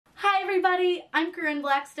everybody, I'm Corinne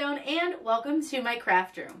Blackstone and welcome to my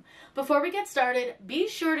craft room. Before we get started, be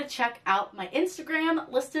sure to check out my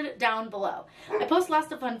Instagram listed down below. I post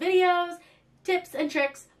lots of fun videos, tips, and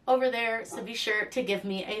tricks over there, so be sure to give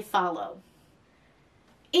me a follow.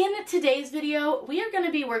 In today's video, we are going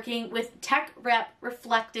to be working with Teckwrap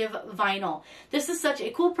reflective vinyl. This is such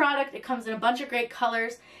a cool product. It comes in a bunch of great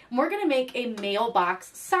colors. And we're going to make a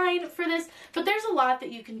mailbox sign for this, but there's a lot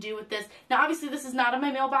that you can do with this. Now, obviously, this is not on my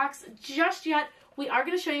mailbox just yet. We are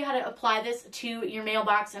going to show you how to apply this to your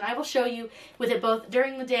mailbox, and I will show you with it both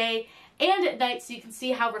during the day and at night so you can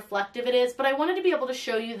see how reflective it is. But I wanted to be able to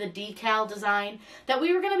show you the decal design that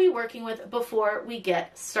we were going to be working with before we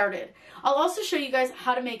get started. I'll also show you guys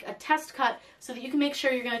how to make a test cut so that you can make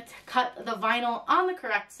sure you're going to cut the vinyl on the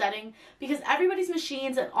correct setting, because everybody's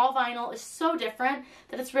machines and all vinyl is so different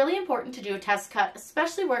that it's really important to do a test cut,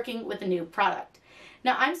 especially working with a new product.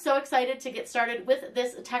 Now, I'm so excited to get started with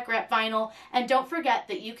this Teckwrap vinyl, and don't forget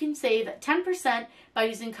that you can save 10% by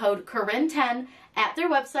using code Corinne10 at their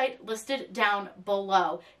website listed down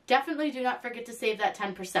below. Definitely do not forget to save that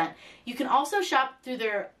 10%. You can also shop through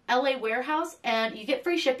their LA warehouse and you get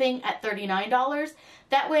free shipping at $39.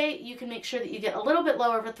 That way you can make sure that you get a little bit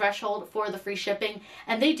lower of a threshold for the free shipping,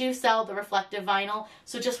 and they do sell the reflective vinyl.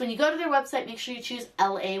 So just when you go to their website, make sure you choose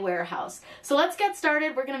LA warehouse. So let's get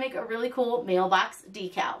started. We're going to make a really cool mailbox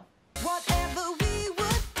decal. Whatever we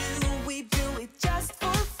would do, we do it just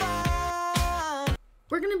for fun.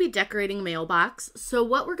 We're going to be decorating a mailbox, so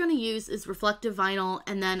what we're going to use is reflective vinyl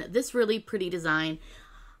and then this really pretty design.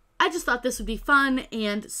 I just thought this would be fun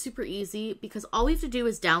and super easy because all we have to do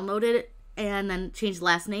is download it and then change the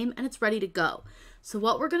last name and it's ready to go. So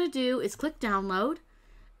what we're going to do is click download,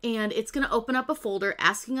 and it's going to open up a folder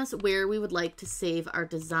asking us where we would like to save our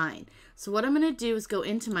design. So what I'm going to do is go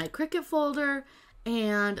into my Cricut folder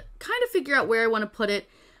and kind of figure out where I want to put it.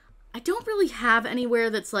 I don't really have anywhere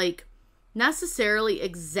that's like necessarily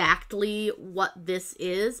exactly what this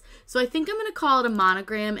is, so I think I'm going to call it a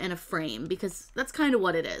monogram and a frame because that's kind of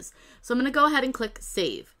what it is. So I'm going to go ahead and click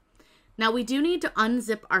save. Now we do need to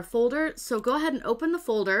unzip our folder, so go ahead and open the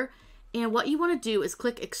folder, and what you want to do is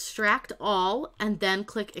click extract all and then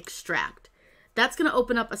click extract. That's going to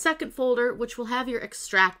open up a second folder which will have your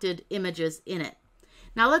extracted images in it.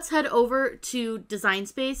 Now let's head over to Design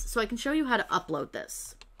Space so I can show you how to upload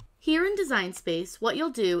this. Here in Design Space, what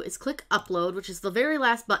you'll do is click Upload, which is the very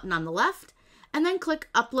last button on the left, and then click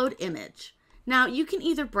Upload Image. Now, you can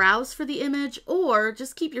either browse for the image or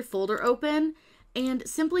just keep your folder open and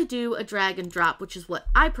simply do a drag and drop, which is what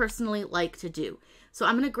I personally like to do. So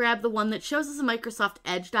I'm going to grab the one that shows as a Microsoft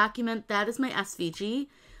Edge document. That is my SVG.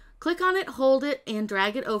 Click on it, hold it, and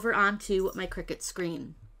drag it over onto my Cricut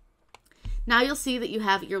screen. Now you'll see that you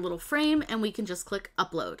have your little frame, and we can just click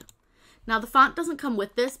Upload. Now the font doesn't come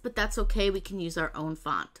with this, but that's okay. We can use our own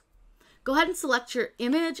font. Go ahead and select your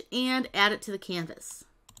image and add it to the canvas.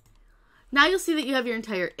 Now you'll see that you have your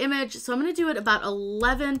entire image. So I'm going to do it about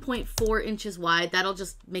 11.4 inches wide. That'll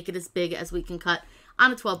just make it as big as we can cut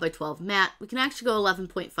on a 12 by 12 mat. We can actually go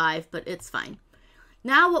 11.5, but it's fine.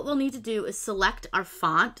 Now what we'll need to do is select our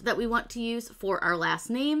font that we want to use for our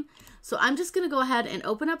last name. So I'm just going to go ahead and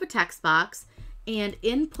open up a text box and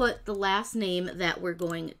input the last name that we're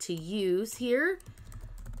going to use here.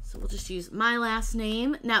 So we'll just use my last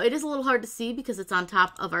name. Now it is a little hard to see because it's on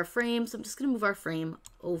top of our frame, so I'm just going to move our frame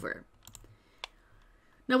over.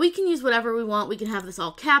 Now we can use whatever we want. We can have this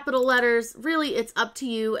all capital letters. Really, it's up to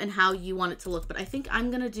you and how you want it to look, but I think I'm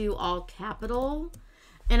going to do all capital.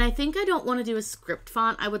 And I think I don't want to do a script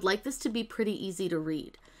font. I would like this to be pretty easy to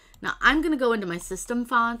read. Now I'm going to go into my system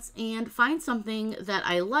fonts and find something that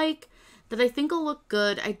I like, that I think will look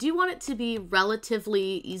good. I do want it to be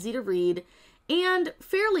relatively easy to read and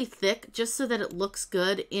fairly thick just so that it looks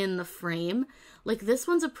good in the frame. Like this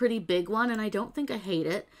one's a pretty big one and I don't think I hate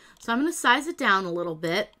it. So I'm going to size it down a little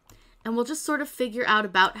bit and we'll just sort of figure out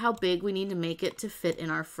about how big we need to make it to fit in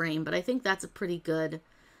our frame. But I think that's a pretty good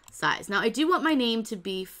size. Now I do want my name to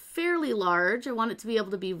be fairly large. I want it to be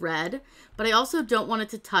able to be read, but I also don't want it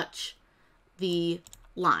to touch the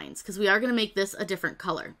lines because we are going to make this a different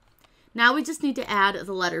color. Now we just need to add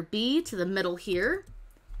the letter B to the middle here.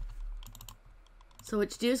 So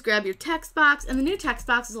what you do is grab your text box, and the new text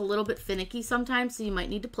box is a little bit finicky sometimes, so you might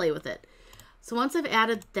need to play with it. So once I've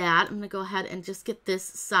added that, I'm going to go ahead and just get this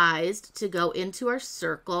sized to go into our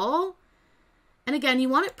circle. And again, you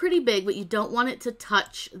want it pretty big, but you don't want it to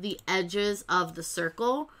touch the edges of the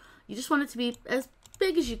circle. You just want it to be as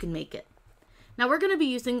big as you can make it. Now we're going to be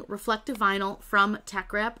using reflective vinyl from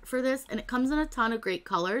Teckwrap for this, and it comes in a ton of great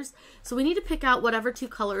colors. So we need to pick out whatever two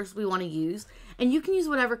colors we want to use, and you can use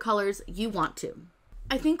whatever colors you want to.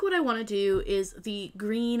 I think what I want to do is the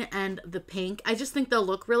green and the pink. I just think they'll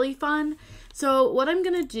look really fun. So what I'm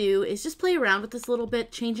going to do is just play around with this a little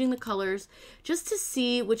bit, changing the colors just to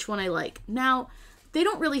see which one I like. Now, they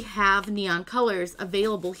don't really have neon colors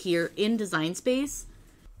available here in Design Space.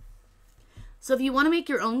 So if you want to make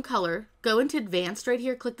your own color, go into Advanced right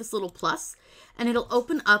here, click this little plus, and it'll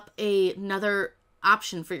open up another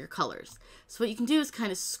option for your colors. So what you can do is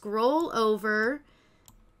kind of scroll over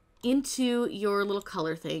into your little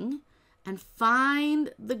color thing and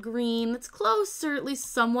find the green that's close, or at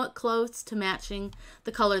least somewhat close to matching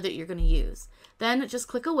the color that you're going to use. Then just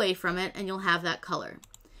click away from it and you'll have that color.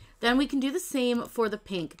 Then we can do the same for the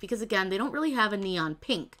pink, because again, they don't really have a neon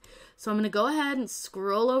pink. So I'm going to go ahead and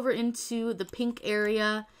scroll over into the pink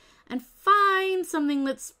area and find something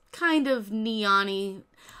that's kind of neon-y.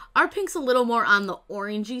 Our pink's a little more on the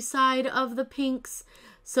orangey side of the pinks,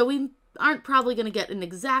 so we aren't probably going to get an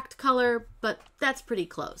exact color, but that's pretty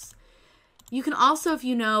close. You can also, if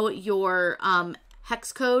you know your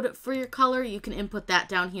hex code for your color, you can input that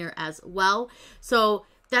down here as well. So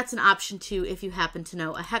that's an option too if you happen to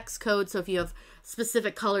know a hex code. So if you have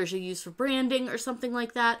specific colors you use for branding or something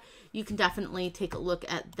like that, you can definitely take a look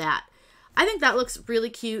at that. I think that looks really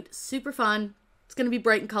cute, super fun. It's going to be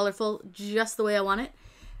bright and colorful, just the way I want it.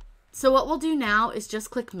 So what we'll do now is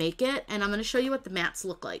just click Make It, and I'm going to show you what the mats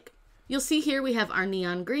look like. You'll see here we have our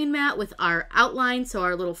neon green mat with our outline, so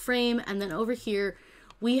our little frame, and then over here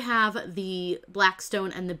we have the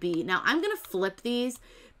Blackstone and the bee. Now I'm going to flip these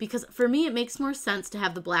because for me it makes more sense to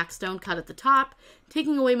have the Blackstone cut at the top,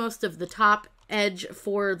 taking away most of the top edge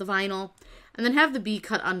for the vinyl, and then have the bee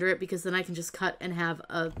cut under it, because then I can just cut and have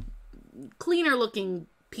a cleaner looking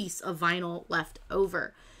piece of vinyl left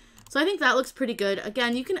over. So I think that looks pretty good.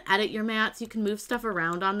 Again, you can edit your mats. You can move stuff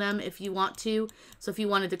around on them if you want to. So if you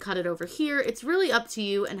wanted to cut it over here, it's really up to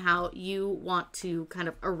you and how you want to kind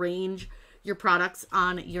of arrange your products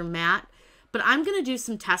on your mat. But I'm going to do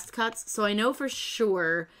some test cuts, so I know for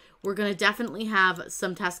sure we're going to definitely have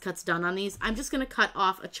some test cuts done on these. I'm just going to cut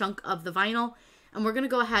off a chunk of the vinyl, and we're going to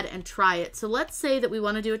go ahead and try it. So let's say that we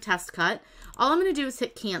want to do a test cut. All I'm going to do is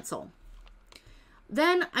hit cancel.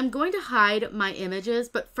 Then I'm going to hide my images,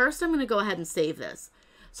 but first I'm going to go ahead and save this.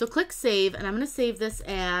 So click save, and I'm going to save this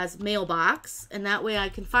as mailbox, and that way I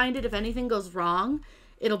can find it. If anything goes wrong,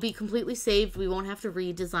 it'll be completely saved. We won't have to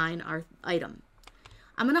redesign our item.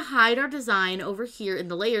 I'm going to hide our design over here in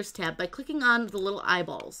the layers tab by clicking on the little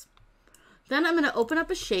eyeballs. Then I'm going to open up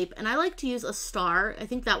a shape, and I like to use a star. I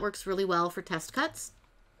think that works really well for test cuts.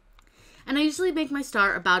 And I usually make my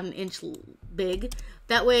star about 1 inch big.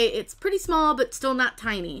 That way it's pretty small, but still not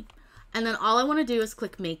tiny. And then all I want to do is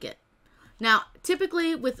click Make It. Now,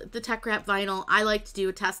 typically with the Teckwrap vinyl, I like to do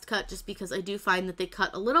a test cut just because I do find that they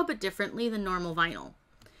cut a little bit differently than normal vinyl.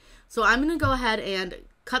 So I'm going to go ahead and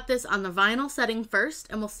cut this on the vinyl setting first,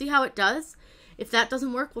 and we'll see how it does. If that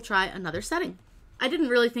doesn't work, we'll try another setting. I didn't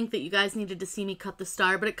really think that you guys needed to see me cut the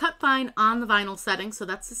star, but it cut fine on the vinyl setting, so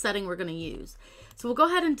that's the setting we're going to use. So we'll go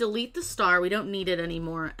ahead and delete the star. We don't need it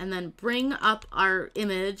anymore. And then bring up our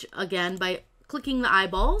image again by clicking the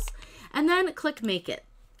eyeballs, and then click Make It.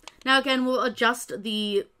 Now again, we'll adjust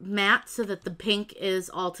the mat so that the pink is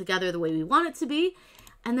all together the way we want it to be.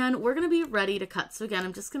 And then we're going to be ready to cut. So again,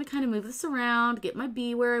 I'm just going to kind of move this around, get my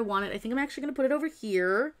bee where I want it. I think I'm actually going to put it over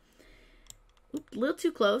here. Oops, a little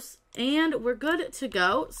too close. And we're good to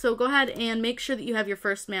go. So go ahead and make sure that you have your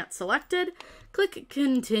first mat selected. Click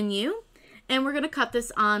Continue. And we're going to cut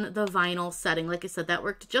this on the vinyl setting. Like I said, that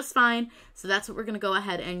worked just fine. So that's what we're going to go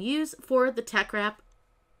ahead and use for the Teckwrap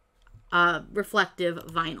reflective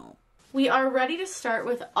vinyl. We are ready to start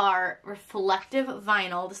with our reflective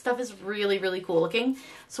vinyl. This stuff is really, really cool looking.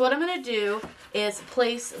 So what I'm going to do is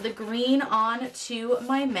place the green onto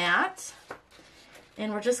my mat.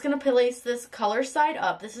 And we're just going to place this color side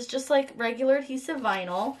up. This is just like regular adhesive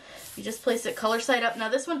vinyl. You just place it color side up. Now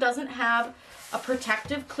this one doesn't have a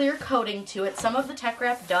protective clear coating to it. Some of the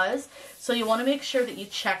Teckwrap does, so you want to make sure that you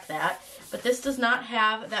check that. But this does not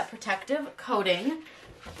have that protective coating.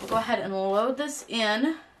 We'll go ahead and load this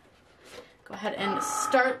in. Go ahead and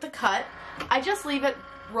start the cut. I just leave it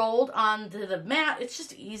rolled onto the mat. It's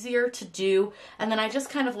just easier to do. And then I just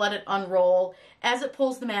kind of let it unroll as it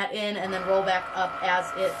pulls the mat in, and then roll back up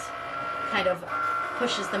as it kind of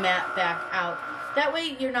pushes the mat back out. That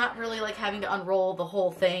way you're not really like having to unroll the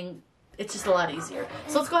whole thing. It's just a lot easier.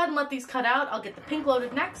 So let's go ahead and let these cut out. I'll get the pink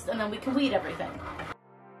loaded next, and then we can weed everything.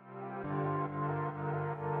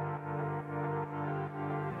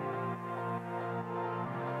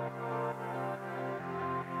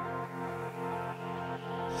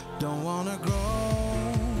 Don't wanna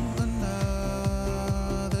grow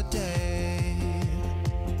another day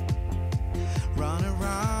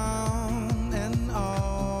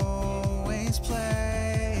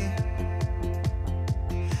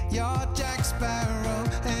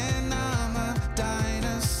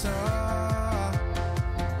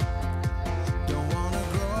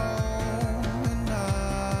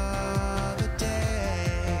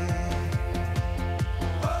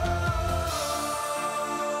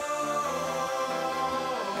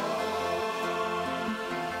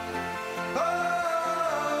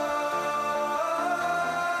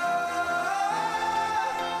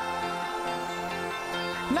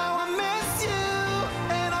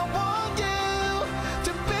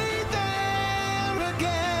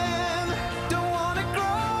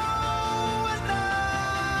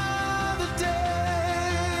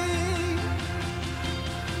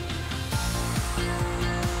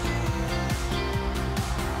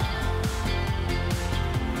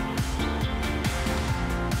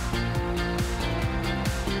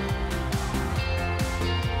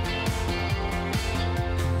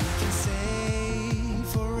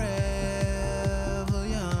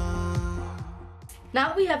Now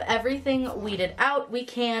that we have everything weeded out, we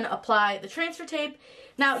can apply the transfer tape.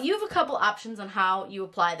 Now, you have a couple options on how you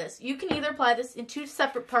apply this. You can either apply this in 2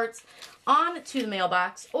 separate parts onto the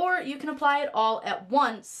mailbox, or you can apply it all at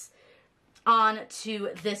once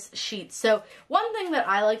onto this sheet. So one thing that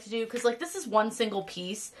I like to do, because like this is one single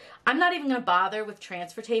piece, I'm not even going to bother with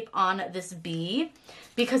transfer tape on this B,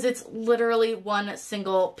 because it's literally one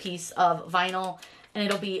single piece of vinyl, and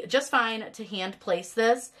it'll be just fine to hand place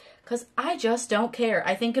this, because I just don't care.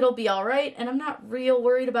 I think it'll be all right, and I'm not real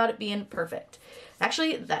worried about it being perfect.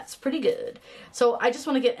 Actually, that's pretty good. So I just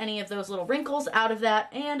want to get any of those little wrinkles out of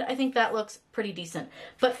that, and I think that looks pretty decent.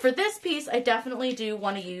 But for this piece, I definitely do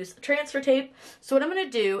want to use transfer tape. So what I'm going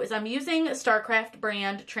to do is I'm using StarCraft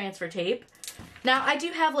brand transfer tape. Now, I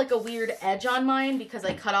do have like a weird edge on mine because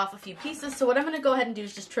I cut off a few pieces, so what I'm going to go ahead and do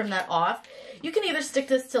is just trim that off. You can either stick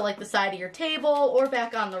this to like the side of your table or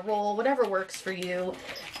back on the roll, whatever works for you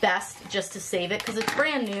best, just to save it, because it's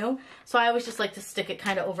brand new, so I always just like to stick it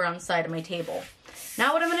kind of over on the side of my table.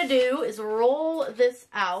 Now what I'm going to do is roll this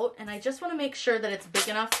out, and I just want to make sure that it's big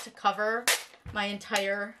enough to cover my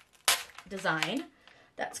entire design.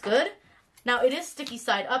 That's good. Now it is sticky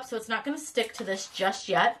side up, so it's not going to stick to this just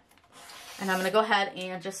yet. And I'm going to go ahead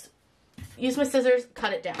and just use my scissors,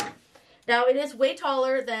 cut it down. Now it is way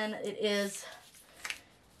taller than it is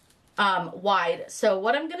wide. So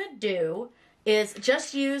what I'm going to do is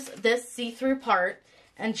just use this see-through part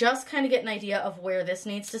and just kind of get an idea of where this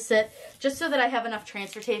needs to sit, just so that I have enough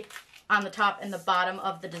transfer tape on the top and the bottom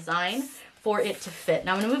of the design for it to fit.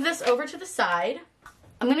 Now I'm going to move this over to the side.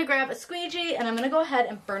 I'm going to grab a squeegee and I'm going to go ahead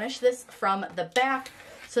and burnish this from the back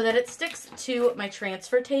so that it sticks to my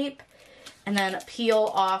transfer tape, and then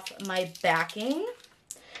peel off my backing.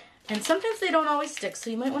 And sometimes they don't always stick, so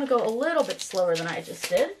you might want to go a little bit slower than I just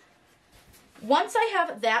did. Once I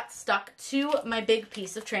have that stuck to my big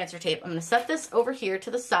piece of transfer tape, I'm going to set this over here to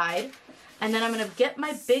the side, and then I'm going to get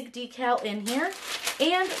my big decal in here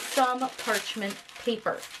and some parchment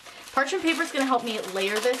paper. Parchment paper is going to help me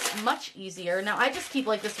layer this much easier. Now I just keep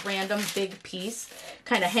like this random big piece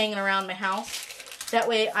kind of hanging around my house. That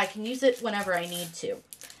way I can use it whenever I need to.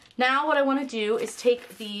 Now what I want to do is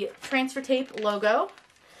take the transfer tape logo,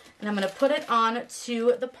 and I'm going to put it on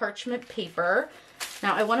to the parchment paper.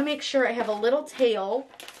 Now I want to make sure I have a little tail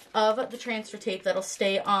of the transfer tape that'll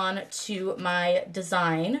stay on to my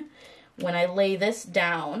design when I lay this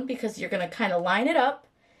down, because you're going to kind of line it up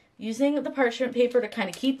using the parchment paper to kind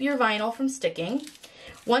of keep your vinyl from sticking.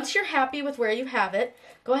 Once you're happy with where you have it,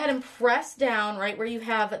 go ahead and press down right where you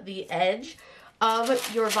have the edge of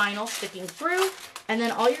your vinyl sticking through, and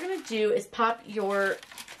then all you're going to do is pop your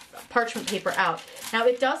parchment paper out. Now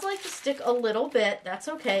it does like to stick a little bit, that's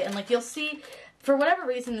okay, and like you'll see, for whatever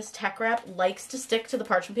reason this Teckwrap likes to stick to the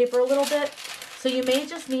parchment paper a little bit, so you may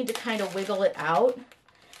just need to kind of wiggle it out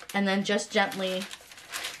and then just gently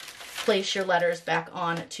place your letters back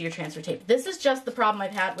on to your transfer tape. This is just the problem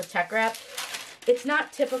I've had with Teckwrap. It's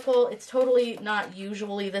not typical, it's totally not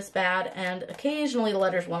usually this bad, and occasionally the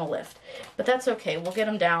letters want to lift. But that's okay, we'll get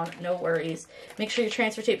them down, no worries. Make sure your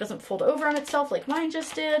transfer tape doesn't fold over on itself like mine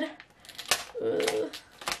just did.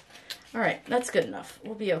 Alright, that's good enough.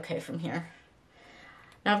 We'll be okay from here.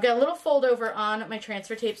 Now I've got a little fold over on my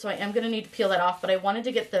transfer tape, so I am going to need to peel that off, but I wanted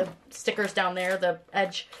to get the stickers down there, the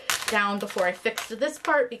edge down, before I fixed this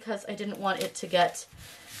part, because I didn't want it to get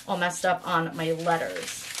all messed up on my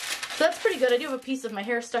letters. So that's pretty good. I do have a piece of my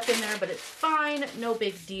hair stuck in there, but it's fine, no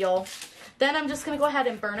big deal. Then I'm just going to go ahead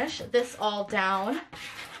and burnish this all down,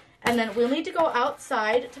 and then we'll need to go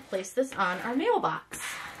outside to place this on our mailbox.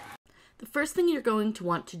 The first thing you're going to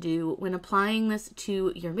want to do when applying this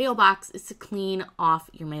to your mailbox is to clean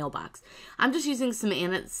off your mailbox. I'm just using some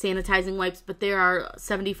sanitizing wipes, but they are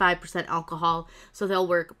 75% alcohol, so they'll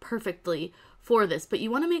work perfectly for this. But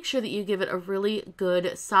you want to make sure that you give it a really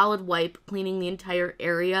good solid wipe, cleaning the entire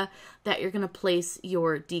area that you're going to place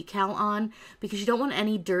your decal on, because you don't want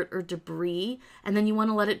any dirt or debris, and then you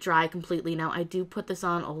want to let it dry completely. Now I do put this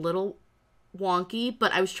on a little wonky,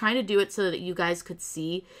 but I was trying to do it so that you guys could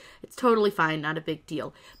see. It's totally fine, not a big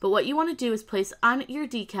deal. But what you want to do is place on your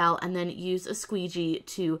decal and then use a squeegee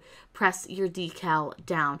to press your decal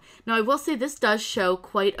down. Now I will say this does show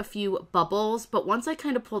quite a few bubbles, but once I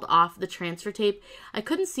kind of pulled off the transfer tape, I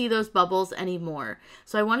couldn't see those bubbles anymore.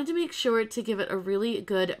 So I wanted to make sure to give it a really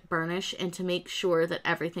good burnish and to make sure that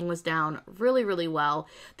everything was down really, really well.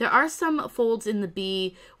 There are some folds in the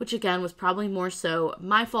B, which again was probably more so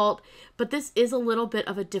my fault, but this is a little bit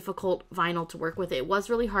of a difficult vinyl to work with. It was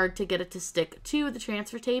really hard to get it to stick to the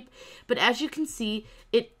transfer tape, but as you can see,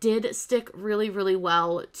 it did stick really, really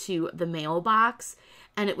well to the mailbox,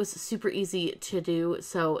 and it was super easy to do.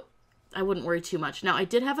 So I wouldn't worry too much. Now, I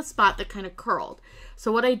did have a spot that kind of curled.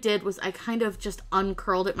 So what I did was I kind of just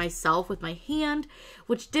uncurled it myself with my hand,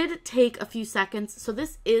 which did take a few seconds. So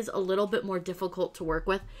this is a little bit more difficult to work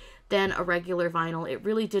with than a regular vinyl. It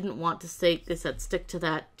really didn't want to stick to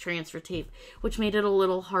that transfer tape, which made it a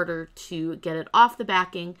little harder to get it off the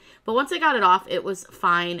backing. But once I got it off, it was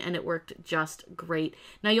fine and it worked just great.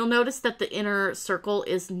 Now you'll notice that the inner circle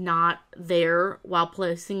is not there while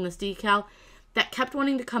placing this decal. That kept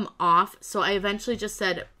wanting to come off, so I eventually just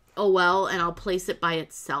said, oh well, and I'll place it by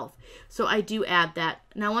itself. So I do add that.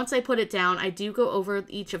 Now once I put it down, I do go over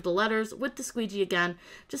each of the letters with the squeegee again,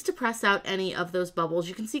 just to press out any of those bubbles.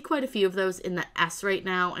 You can see quite a few of those in the S right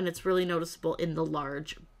now, and it's really noticeable in the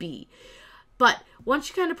large B. But once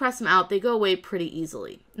you kind of press them out, they go away pretty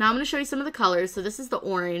easily. Now I'm going to show you some of the colors. So this is the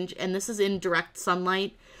orange, and this is in direct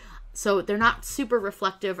sunlight. So they're not super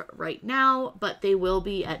reflective right now, but they will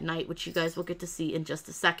be at night, which you guys will get to see in just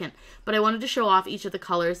a second. But I wanted to show off each of the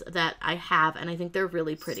colors that I have, and I think they're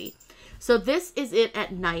really pretty. So this is it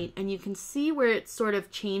at night, and you can see where it sort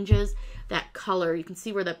of changes that color. You can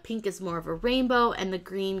see where the pink is more of a rainbow, and the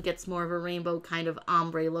green gets more of a rainbow kind of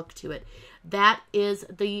ombre look to it. That is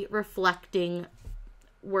the reflecting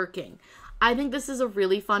working. I think this is a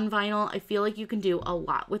really fun vinyl. I feel like you can do a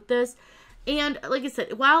lot with this. And like I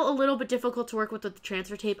said, while a little bit difficult to work with the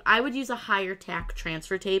transfer tape, I would use a higher tack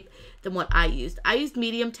transfer tape than what I used. I used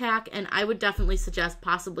medium tack, and I would definitely suggest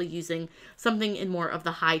possibly using something in more of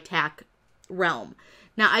the high tack realm.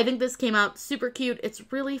 Now, I think this came out super cute.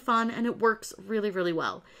 It's really fun, and it works really, really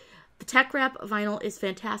well. The Teckwrap vinyl is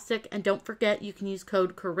fantastic, and don't forget you can use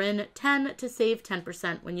code Corinne10 to save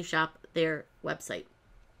 10% when you shop their website.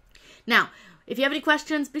 Now, if you have any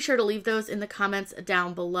questions, be sure to leave those in the comments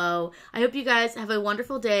down below. I hope you guys have a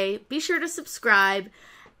wonderful day. Be sure to subscribe.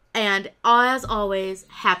 And as always,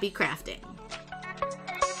 happy crafting.